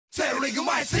Telling you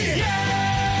my sin.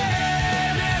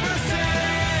 Yeah, never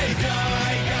say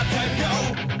die. Got to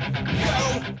go.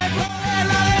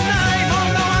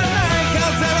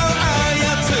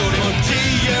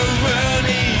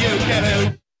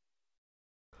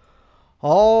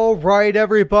 All right,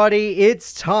 everybody,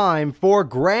 it's time for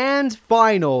Grand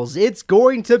Finals. It's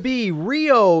going to be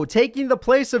Rio taking the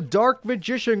place of Dark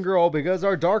Magician Girl because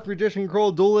our Dark Magician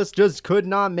Girl duelist just could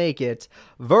not make it,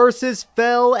 versus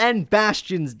Fel and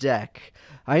Bastion's deck.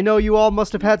 I know you all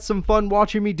must have had some fun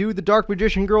watching me do the Dark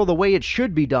Magician Girl the way it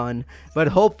should be done, but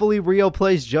hopefully Rio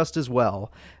plays just as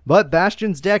well. But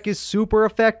Bastion's deck is super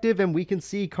effective and we can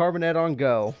see Carbonet on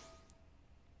go.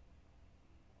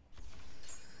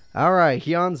 Alright,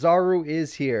 Hyunzaru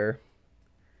is here.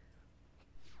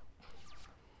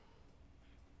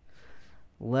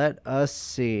 Let us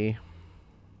see.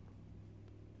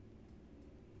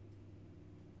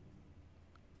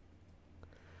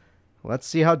 Let's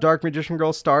see how Dark Magician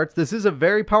Girl starts. This is a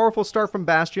very powerful start from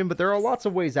Bastion, but there are lots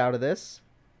of ways out of this.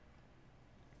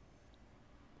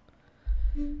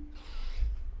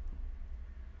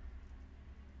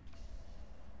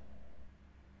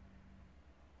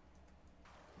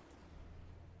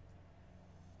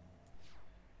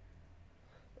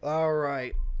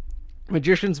 Alright.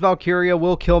 Magician's Valkyria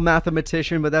will kill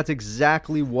Mathematician, but that's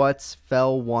exactly what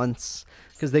Fel wants,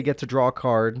 because they get to draw a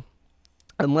card.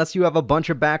 Unless you have a bunch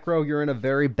of back row, you're in a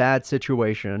very bad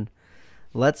situation.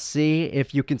 Let's see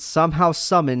if you can somehow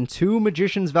summon 2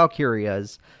 Magician's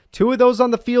Valkyrias. 2 of those on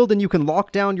the field, and you can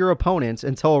lock down your opponent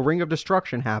until a Ring of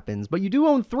Destruction happens. But you do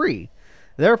own 3.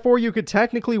 Therefore, you could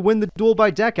technically win the duel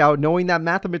by deck out, knowing that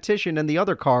Mathematician and the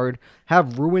other card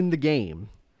have ruined the game.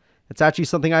 It's actually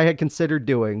something I had considered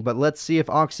doing, but let's see if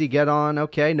Oxy get on.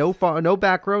 Okay, no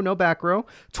back row, no back row.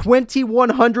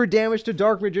 2,100 damage to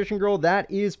Dark Magician Girl.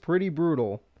 That is pretty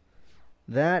brutal.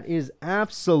 That is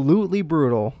absolutely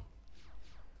brutal.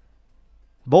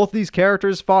 Both these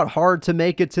characters fought hard to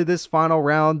make it to this final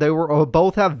round. They were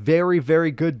both have very, very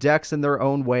good decks in their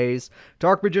own ways.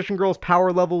 Dark Magician Girl's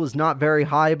power level is not very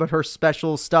high, but her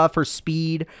special stuff, her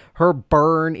speed, her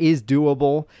burn is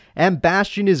doable. And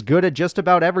Bastion is good at just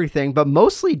about everything, but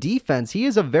mostly defense. He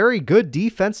is a very good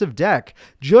defensive deck,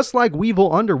 just like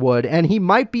Weevil Underwood, and he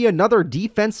might be another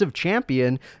defensive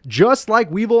champion, just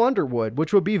like Weevil Underwood,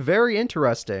 which would be very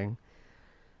interesting.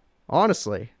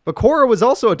 Honestly. Bakura was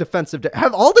also a defensive deck.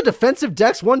 Have all the defensive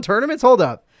decks won tournaments? Hold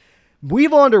up.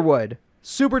 Weevil Underwood,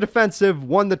 super defensive,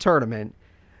 won the tournament.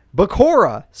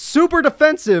 Bakura, super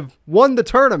defensive, won the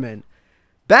tournament.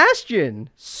 Bastion,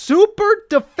 super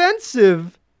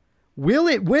defensive. Will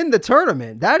it win the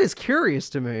tournament? That is curious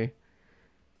to me.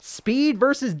 Speed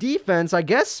versus defense. I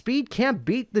guess speed can't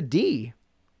beat the D.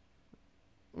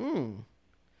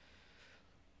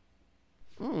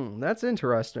 That's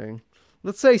interesting.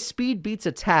 Let's say speed beats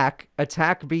attack,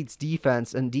 attack beats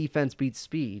defense, and defense beats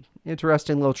speed.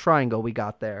 Interesting little triangle we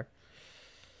got there.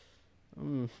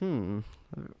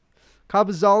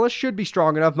 Kabazala should be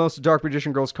strong enough. Most of Dark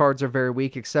Magician Girl's cards are very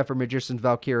weak, except for Magician's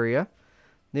Valkyria.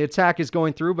 The attack is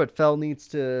going through, but Fel needs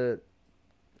to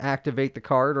activate the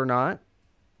card or not.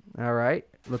 Alright.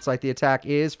 Looks like the attack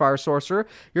is Fire Sorcerer.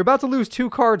 You're about to lose 2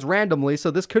 cards randomly,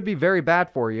 so this could be very bad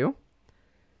for you.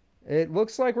 It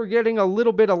looks like we're getting a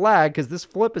little bit of lag because this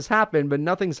flip has happened, but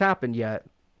nothing's happened yet.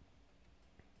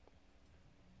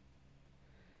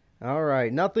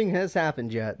 Alright, nothing has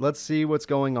happened yet. Let's see what's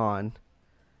going on.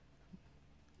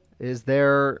 Is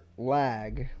there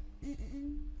lag?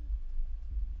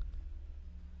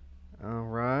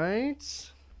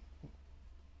 Alright.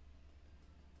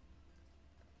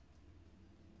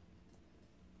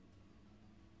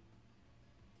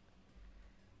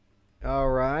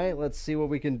 Alright, let's see what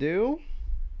we can do.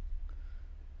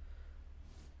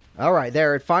 Alright,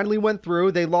 there, it finally went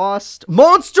through. They lost.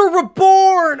 Monster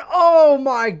Reborn! Oh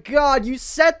my god, you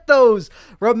set those!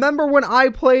 Remember when I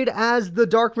played as the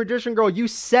Dark Magician Girl, you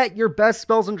set your best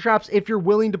spells and traps if you're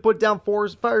willing to put down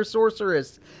Fire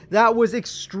Sorceress. That was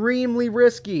extremely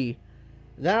risky.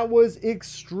 That was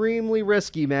extremely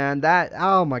risky, man.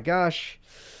 Oh my gosh.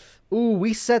 Ooh,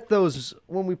 we set those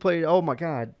when we played. Oh my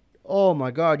god. Oh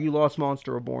my god, you lost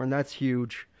Monster Reborn. That's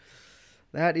huge.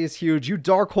 That is huge. You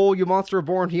Dark Hole, you Monster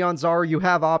Reborn, Hyunzaru, you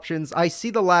have options. I see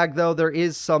the lag, though. There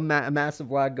is some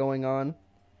massive lag going on.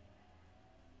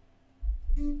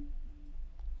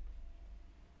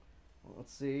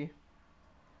 Let's see.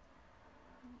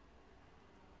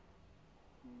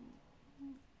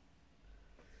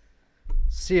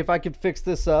 See if I can fix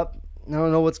this up. I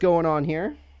don't know what's going on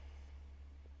here.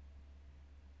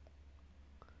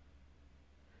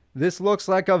 This looks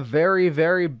like a very,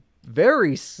 very,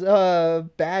 very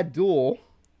bad duel.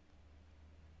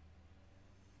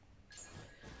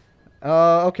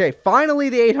 Okay, finally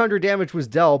the 800 damage was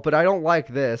dealt, but I don't like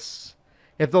this.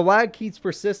 If the lag keeps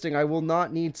persisting, I will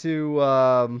not need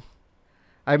to,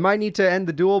 I might need to end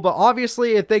the duel, but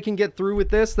obviously if they can get through with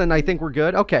this, then I think we're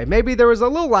good. Okay, maybe there was a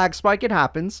little lag spike, it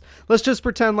happens. Let's just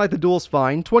pretend like the duel's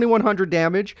fine. 2100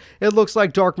 damage. It looks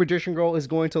like Dark Magician Girl is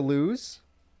going to lose.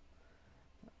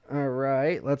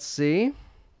 Alright, let's see.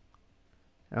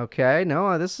 Okay,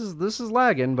 no, this is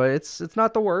lagging, but it's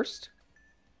not the worst.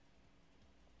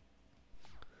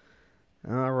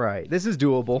 Alright, this is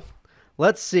doable.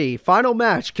 Let's see. Final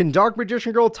match. Can Dark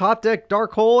Magician Girl top deck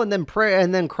Dark Hole and then pray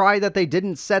and then cry that they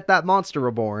didn't set that monster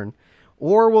reborn?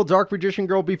 Or will Dark Magician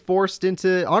Girl be forced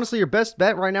into... Honestly, your best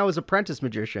bet right now is Apprentice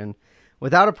Magician.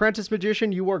 Without Apprentice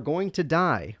Magician, you are going to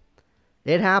die.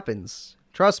 It happens.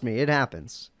 Trust me, it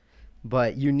happens.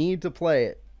 But you need to play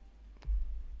it.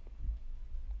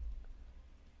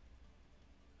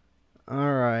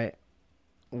 Alright.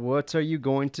 What are you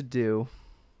going to do?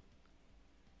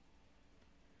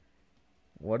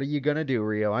 What are you going to do,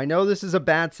 Rio? I know this is a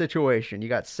bad situation. You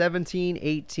got 17,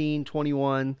 18,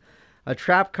 21. A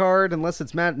trap card, unless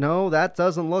it's Matt. No, that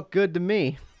doesn't look good to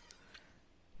me.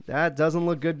 That doesn't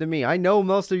look good to me. I know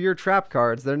most of your trap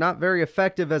cards. They're not very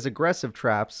effective as aggressive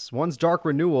traps. One's Dark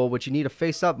Renewal, which you need a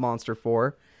face-up monster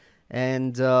for.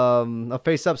 And a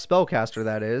face-up spellcaster,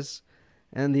 that is.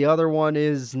 And the other one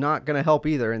is not going to help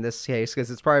either in this case, because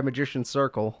it's probably Magician's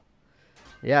Circle.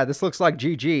 Yeah, this looks like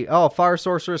GG. Oh, Fire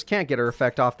Sorceress can't get her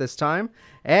effect off this time.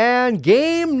 And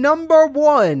game number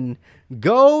 1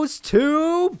 goes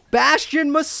to Bastion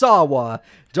Masawa.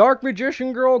 Dark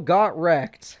Magician Girl got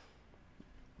wrecked.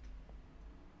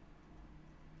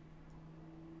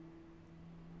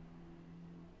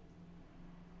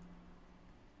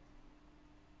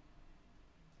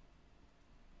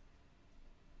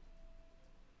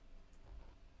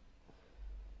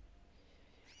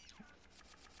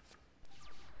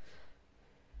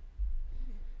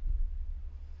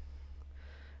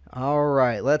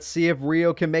 Alright, let's see if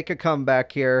Rio can make a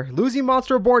comeback here. Losing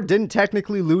Monster Reborn didn't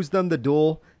technically lose them the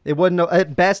duel. It wouldn't,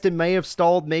 at best it may have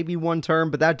stalled maybe one turn,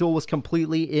 but that duel was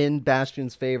completely in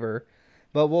Bastion's favor.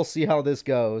 But we'll see how this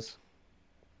goes.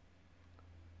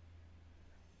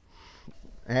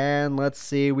 And let's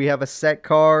see, we have a set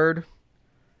card.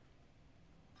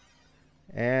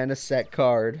 And a set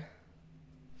card.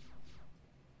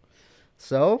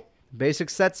 So, basic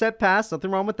set pass,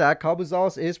 nothing wrong with that.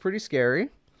 Kabuzales is pretty scary.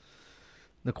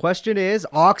 The question is,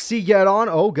 Oxygeddon,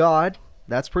 oh god,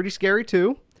 that's pretty scary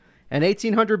too. An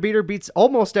 1800 beater beats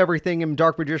almost everything in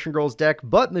Dark Magician Girl's deck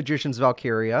but Magician's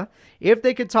Valkyria. If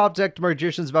they could top deck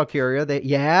Magician's Valkyria,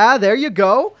 yeah, there you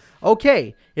go.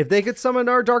 Okay, if they could summon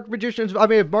our Magician's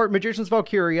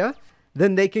Valkyria,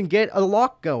 then they can get a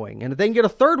lock going. And if they can get a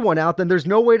third one out, then there's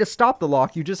no way to stop the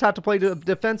lock. You just have to play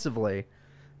defensively.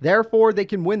 Therefore, they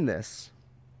can win this.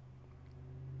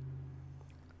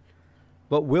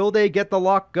 But will they get the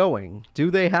lock going?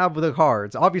 Do they have the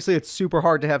cards? Obviously, it's super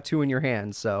hard to have 2 in your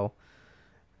hand, so...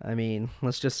 I mean,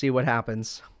 let's just see what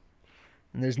happens.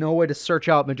 And there's no way to search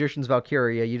out Magician's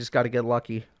Valkyria. You just got to get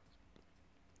lucky.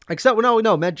 Except,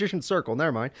 no, Magician's Circle.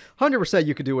 Never mind. 100%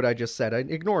 you could do what I just said.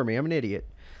 Ignore me. I'm an idiot.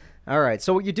 Alright,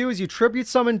 so what you do is you tribute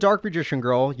summon Dark Magician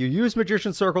Girl, you use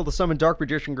Magician's Circle to summon Dark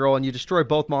Magician Girl, and you destroy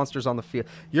both monsters on the field.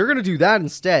 You're going to do that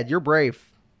instead. You're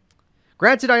brave.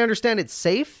 Granted, I understand it's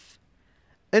safe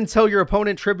until your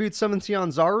opponent tributes summons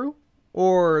Zaru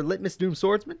or Litmus Doom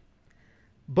Swordsman.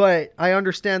 But I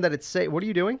understand that it's safe. What are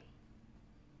you doing?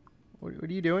 What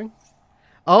are you doing?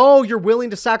 Oh, you're willing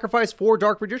to sacrifice 4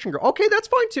 Dark Magician Girl. Okay, that's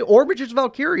fine too. Or Magician's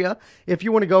Valkyria if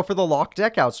you want to go for the lock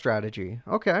deck out strategy.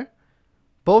 Okay.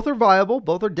 Both are viable.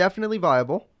 Both are definitely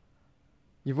viable.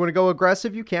 If you want to go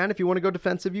aggressive, you can. If you want to go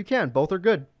defensive, you can. Both are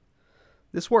good.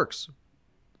 This works.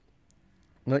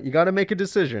 But you got to make a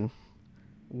decision.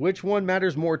 Which one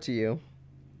matters more to you?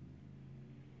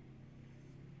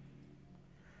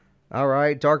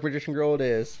 Alright, Dark Magician Girl it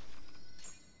is.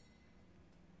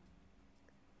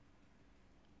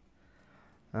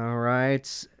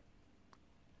 Alright.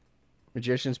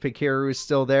 Magician's Pikiru is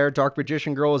still there. Dark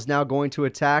Magician Girl is now going to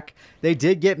attack. They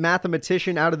did get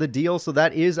Mathematician out of the deal, so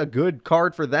that is a good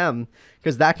card for them.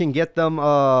 Because that can get them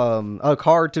a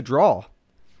card to draw.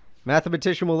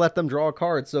 Mathematician will let them draw a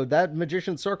card, so that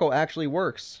Magician's Circle actually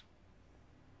works.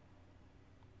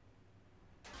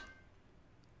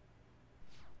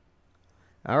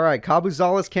 Alright,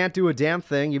 Kabuzales can't do a damn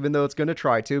thing, even though it's going to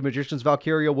try to. Magician's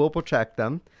Valkyria will protect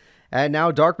them. And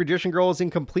now Dark Magician Girl is in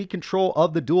complete control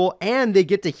of the duel, and they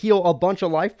get to heal a bunch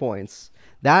of life points.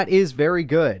 That is very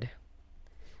good.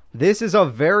 This is a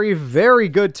very, very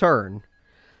good turn.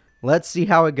 Let's see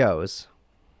how it goes.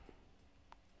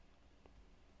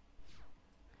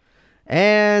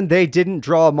 And they didn't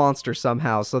draw a monster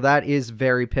somehow, so that is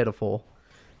very pitiful.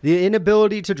 The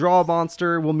inability to draw a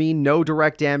monster will mean no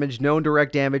direct damage. No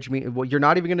direct damage mean, well, you're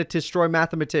not even going to destroy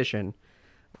Mathematician.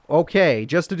 Okay,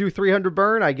 just to do 300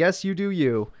 burn, I guess you do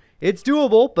you. It's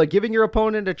doable, but giving your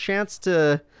opponent a chance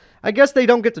to... I guess they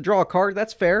don't get to draw a card.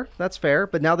 That's fair. That's fair.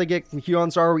 But now they get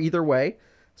Hyunzaru either way.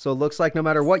 So it looks like no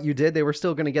matter what you did, they were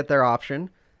still going to get their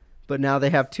option. But now they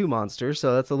have 2 monsters,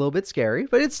 so that's a little bit scary.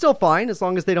 But it's still fine as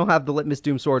long as they don't have the Litmus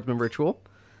Doom Swordsman ritual.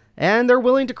 And they're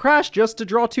willing to crash just to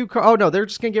draw 2 cards. Oh, no, they're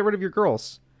just going to get rid of your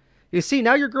girls. You see,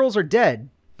 now your girls are dead.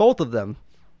 Both of them.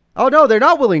 Oh, no, they're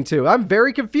not willing to. I'm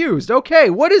very confused. Okay,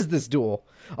 what is this duel?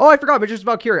 Oh, I forgot. Magician's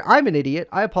Valkyria. I'm an idiot.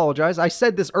 I apologize. I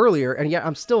said this earlier, and yet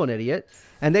I'm still an idiot.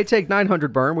 And they take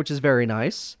 900 burn, which is very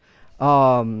nice.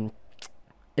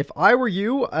 If I were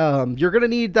you, you're going to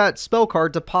need that spell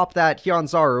card to pop that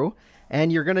Hyunzaru.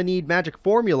 And you're going to need Magic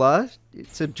Formula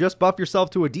to just buff yourself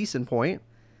to a decent point.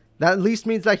 That at least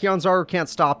means that Hyunzaru can't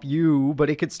stop you, but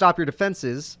it could stop your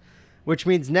defenses. Which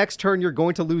means next turn you're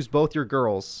going to lose both your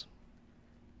girls.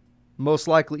 Most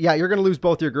likely. Yeah, you're going to lose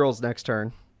both your girls next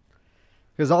turn.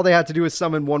 Because all they had to do is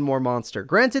summon 1 more monster.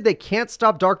 Granted, they can't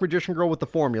stop Dark Magician Girl with the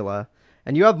formula.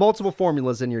 And you have multiple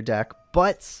formulas in your deck.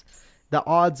 But the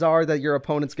odds are that your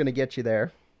opponent's going to get you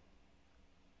there.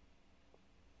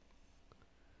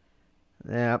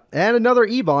 Yeah, and another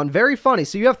Ebon. Very funny.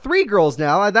 So you have 3 girls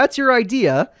now. That's your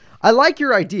idea. I like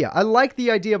your idea. I like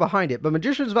the idea behind it. But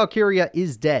Magician's Valkyria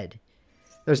is dead.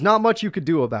 There's not much you could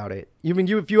do about it.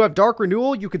 If you have Dark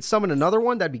Renewal, you could summon another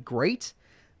one. That'd be great.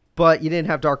 But you didn't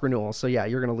have Dark Renewal. So yeah,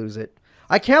 you're going to lose it.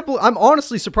 I'm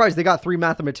honestly surprised they got 3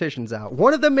 Mathematicians out.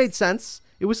 One of them made sense.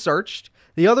 It was searched.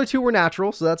 The other 2 were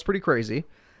natural. So that's pretty crazy.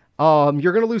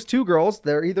 You're going to lose 2 girls.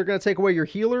 They're either going to take away your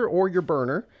healer or your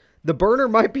burner. The burner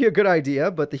might be a good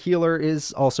idea, but the healer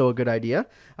is also a good idea.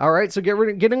 All right, so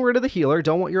getting rid of the healer.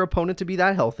 Don't want your opponent to be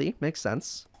that healthy. Makes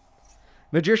sense.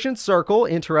 Magician's Circle,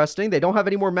 interesting. They don't have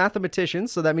any more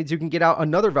Mathematicians, so that means you can get out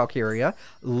another Valkyria.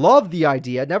 Love the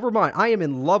idea. Never mind, I am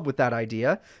in love with that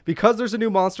idea. Because there's a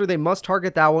new monster, they must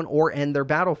target that one or end their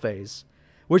battle phase.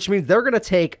 Which means they're going to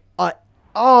take a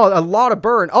lot of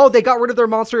burn. Oh, they got rid of their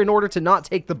monster in order to not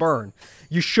take the burn.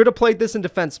 You should have played this in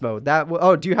defense mode.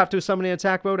 Oh, do you have to summon in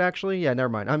attack mode, actually? Yeah, never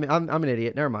mind. I'm an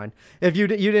idiot. Never mind. If you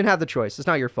didn't have the choice, it's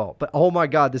not your fault. But oh my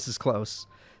god, this is close.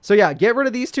 So yeah, get rid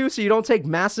of these 2 so you don't take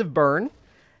massive burn.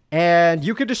 And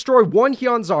you could destroy 1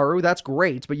 Hyunzaru. That's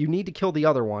great, but you need to kill the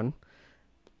other one.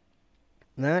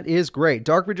 That is great.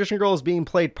 Dark Magician Girl is being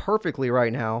played perfectly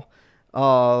right now.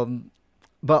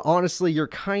 But honestly, you're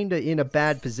kind of in a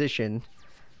bad position.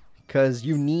 Because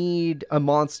you need a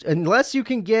monster. Unless you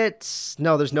can get...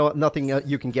 No, there's nothing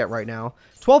you can get right now.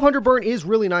 1200 burn is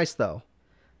really nice, though.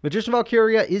 Magician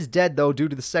Valkyria is dead, though, due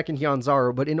to the second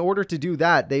Hyunzaru. But in order to do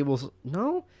that, they will...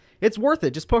 No? It's worth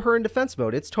it. Just put her in defense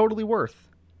mode. It's totally worth.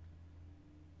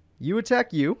 You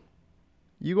attack you.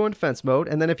 You go in defense mode.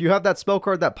 And then if you have that spell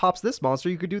card that pops this monster,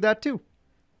 you could do that, too.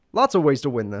 Lots of ways to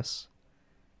win this.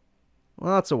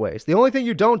 Lots of ways. The only thing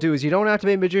you don't do is you don't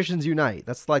activate Magicians Unite.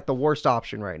 That's like the worst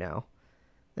option right now.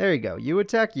 There you go. You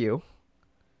attack you.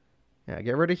 Yeah,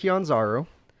 get rid of Hyunzaru.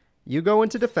 You go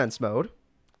into defense mode.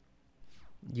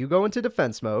 You go into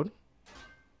defense mode.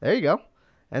 There you go.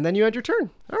 And then you end your turn.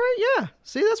 All right, yeah.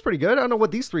 See, that's pretty good. I don't know what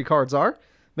these 3 cards are.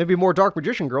 Maybe more Dark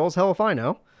Magician Girls. Hell if I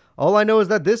know. All I know is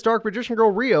that this Dark Magician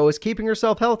Girl Rio is keeping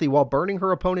herself healthy while burning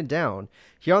her opponent down.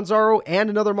 Hyunzaru and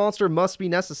another monster must be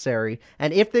necessary,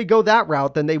 and if they go that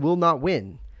route, then they will not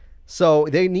win. So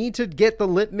they need to get the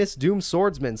Litmus Doom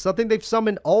Swordsman, something they've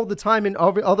summoned all the time in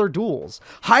other duels.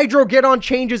 Hydrogeddon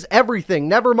changes everything,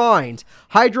 never mind.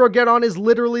 Hydrogeddon is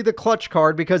literally the clutch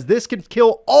card because this can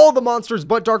kill all the monsters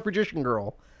but Dark Magician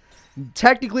Girl.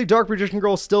 Technically, Dark Magician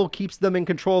Girl still keeps them in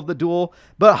control of the duel,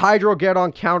 but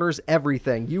Hydrogeddon counters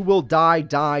everything. You will die,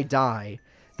 die, die.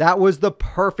 That was the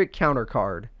perfect counter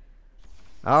card.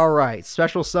 Alright,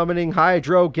 special summoning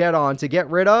Hydrogeddon to get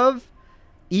rid of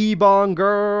Ebon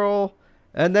Girl.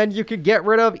 And then you could get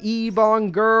rid of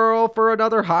Ebon Girl for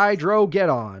another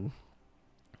Hydrogeddon.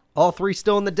 All 3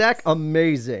 still in the deck?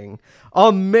 Amazing.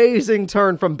 Amazing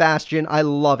turn from Bastion. I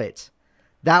love it.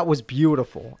 That was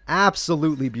beautiful.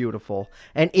 Absolutely beautiful.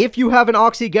 And if you have an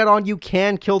Oxygeddon, you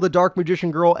can kill the Dark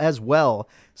Magician Girl as well.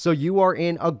 So you are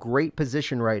in a great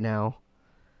position right now.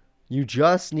 You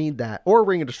just need that. Or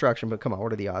Ring of Destruction, but come on,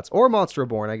 what are the odds? Or Monster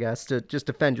Reborn, I guess, to just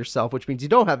defend yourself, which means you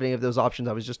don't have any of those options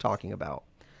I was just talking about.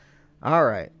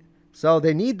 Alright. So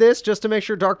they need this just to make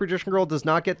sure Dark Magician Girl does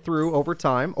not get through over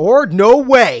time. Or no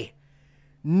way!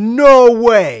 No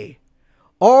way!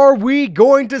 Are we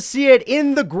going to see it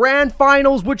in the grand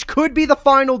finals, which could be the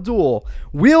final duel?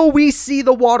 Will we see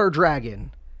the water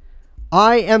dragon?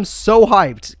 I am so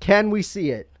hyped. Can we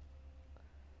see it?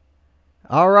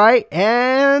 All right,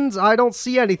 and I don't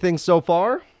see anything so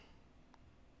far.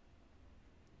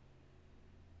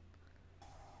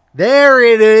 There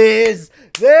it is.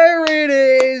 There it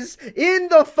is. In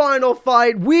the final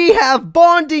fight, we have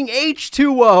Bonding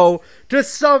H2O to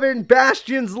summon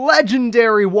Bastion's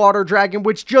legendary water dragon,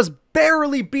 which just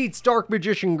barely beats Dark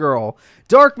Magician Girl.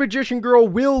 Dark Magician Girl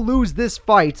will lose this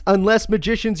fight unless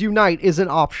Magicians Unite is an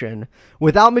option.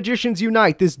 Without Magicians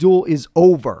Unite, this duel is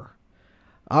over.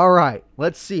 All right,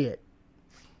 let's see it.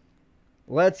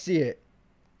 Let's see it.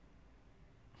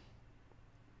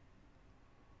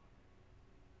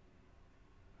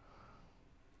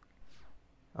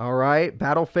 All right,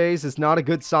 battle phase is not a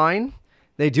good sign.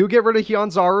 They do get rid of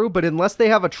Hyunzaru, but unless they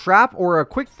have a trap or a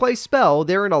quick play spell,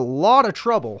 they're in a lot of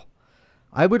trouble.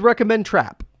 I would recommend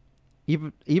trap.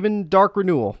 Even Dark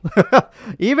Renewal.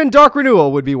 Even Dark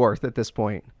Renewal would be worth at this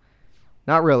point.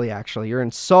 Not really, actually. You're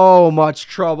in so much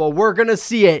trouble. We're going to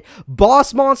see it.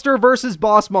 Boss Monster versus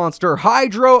Boss Monster.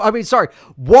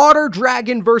 Water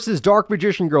Dragon versus Dark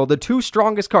Magician Girl. The two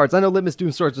strongest cards. I know Litmus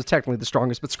Doom Swords was technically the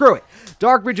strongest, but screw it.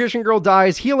 Dark Magician Girl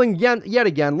dies. Healing yet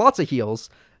again. Lots of heals.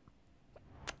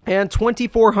 And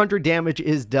 2,400 damage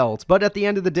is dealt. But at the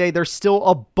end of the day, they're still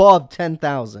above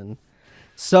 10,000.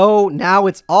 So now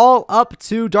it's all up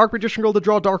to Dark Magician Girl to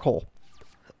draw Dark Hole.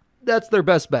 That's their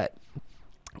best bet.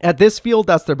 At this field,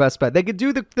 that's their best bet. They could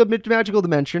do the Magical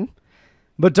Dimension,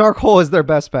 but Dark Hole is their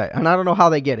best bet. And I don't know how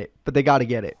they get it, but they got to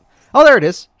get it. Oh, there it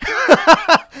is.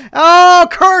 Oh,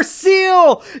 Curse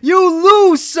Seal! You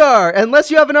lose, sir!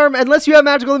 Unless you have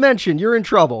Magical Dimension, you're in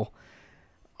trouble.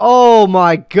 Oh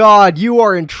my god, you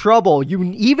are in trouble.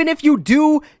 Even if you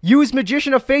do use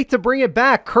Magician of Faith to bring it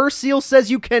back, Curse Seal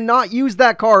says you cannot use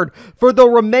that card for the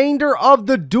remainder of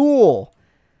the duel.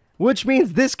 Which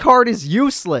means this card is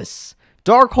useless.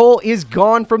 Dark Hole is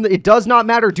gone from the... It does not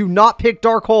matter. Do not pick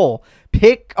Dark Hole.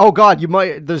 Pick... Oh, God.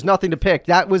 There's nothing to pick.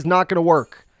 That was not going to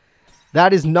work.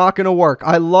 That is not going to work.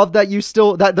 I love that you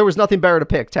still... There was nothing better to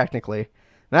pick, technically.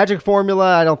 Magic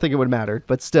Formula, I don't think it would matter.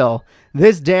 But still,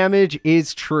 this damage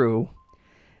is true.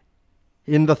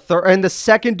 In the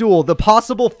second duel, the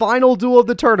possible final duel of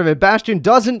the tournament, Bastion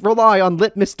doesn't rely on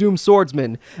Litmus Doom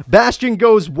Swordsman. Bastion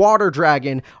goes Water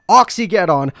Dragon,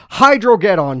 Oxygeddon,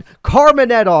 Hydrogeddon,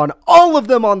 Carmageddon, all of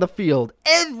them on the field.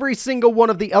 Every single one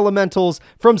of the elementals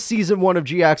from Season 1 of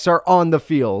GX are on the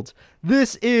field.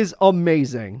 This is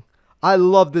amazing. I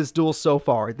love this duel so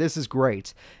far. This is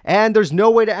great. And there's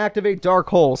no way to activate Dark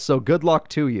Hole, so good luck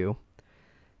to you.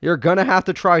 You're gonna have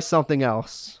to try something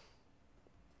else.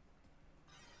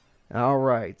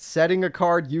 Alright, setting a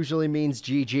card usually means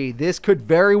GG. This could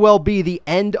very well be the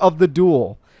end of the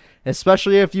duel,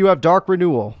 especially if you have Dark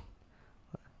Renewal.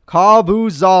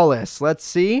 Kabuzalis, let's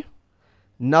see.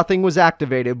 Nothing was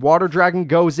activated. Water Dragon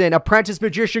goes in. Apprentice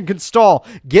Magician can stall.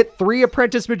 Get 3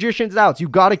 Apprentice Magicians out. You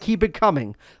gotta keep it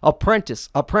coming. Apprentice,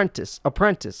 Apprentice,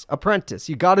 Apprentice, Apprentice.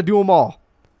 You gotta do them all.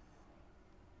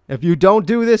 If you don't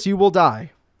do this, you will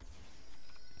die.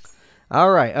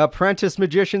 Alright, Apprentice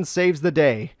Magician saves the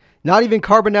day. Not even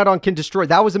Carboneddon can destroy.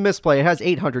 That was a misplay. It has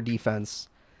 800 defense.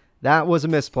 That was a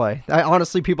misplay.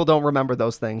 Honestly, people don't remember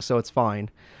those things, so it's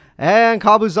fine. And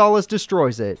Kabuzalis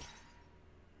destroys it.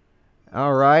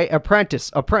 Alright, Apprentice,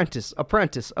 Apprentice,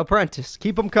 Apprentice, Apprentice.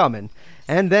 Keep them coming.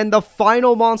 And then the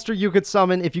final monster you could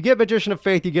summon, if you get Magician of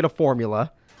Faith, you get a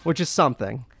formula, which is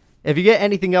something. If you get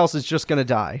anything else, it's just going to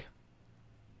die.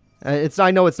 I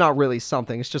know it's not really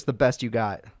something. It's just the best you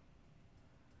got.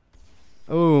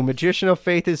 Ooh, Magician of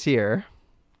Faith is here.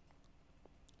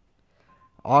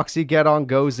 Oxygeddon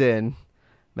goes in.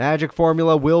 Magic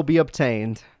Formula will be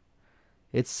obtained.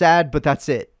 It's sad, but that's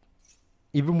it.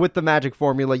 Even with the Magic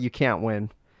Formula, you can't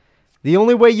win. The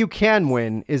only way you can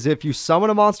win is if you summon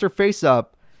a monster face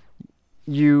up,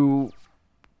 you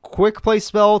quick play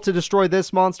spell to destroy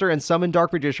this monster and summon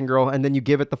Dark Magician Girl, and then you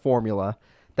give it the formula.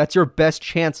 That's your best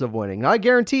chance of winning. Not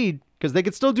guaranteed, because they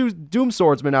could still do Doom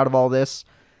Swordsman out of all this.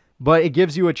 But it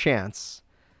gives you a chance.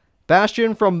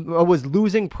 Bastion was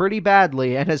losing pretty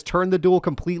badly and has turned the duel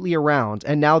completely around.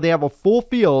 And now they have a full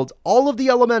field, all of the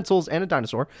elementals and a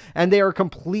dinosaur, and they are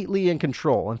completely in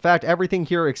control. In fact, everything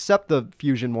here except the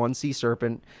fusion one, Sea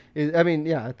Serpent. The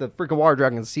freaking Water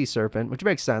Dragon is Sea Serpent, which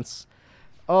makes sense.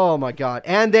 Oh my god.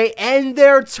 And they end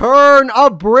their turn.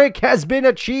 A brick has been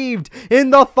achieved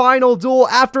in the final duel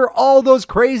after all those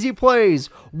crazy plays.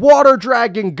 Water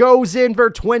Dragon goes in for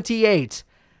 28.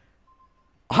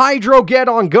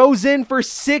 Hydrogeddon goes in for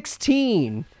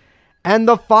 16. And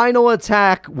the final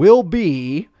attack will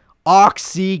be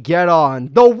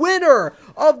Oxygeddon. The winner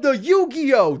of the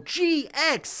Yu-Gi-Oh!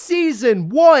 GX Season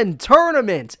 1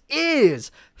 tournament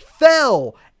is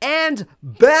Fel and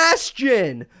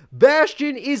Bastion.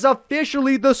 Bastion is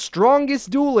officially the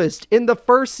strongest duelist in the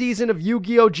first season of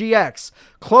Yu-Gi-Oh! GX.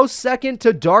 Close second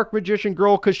to Dark Magician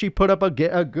Girl because she put up a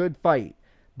good fight.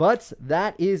 But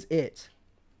that is it.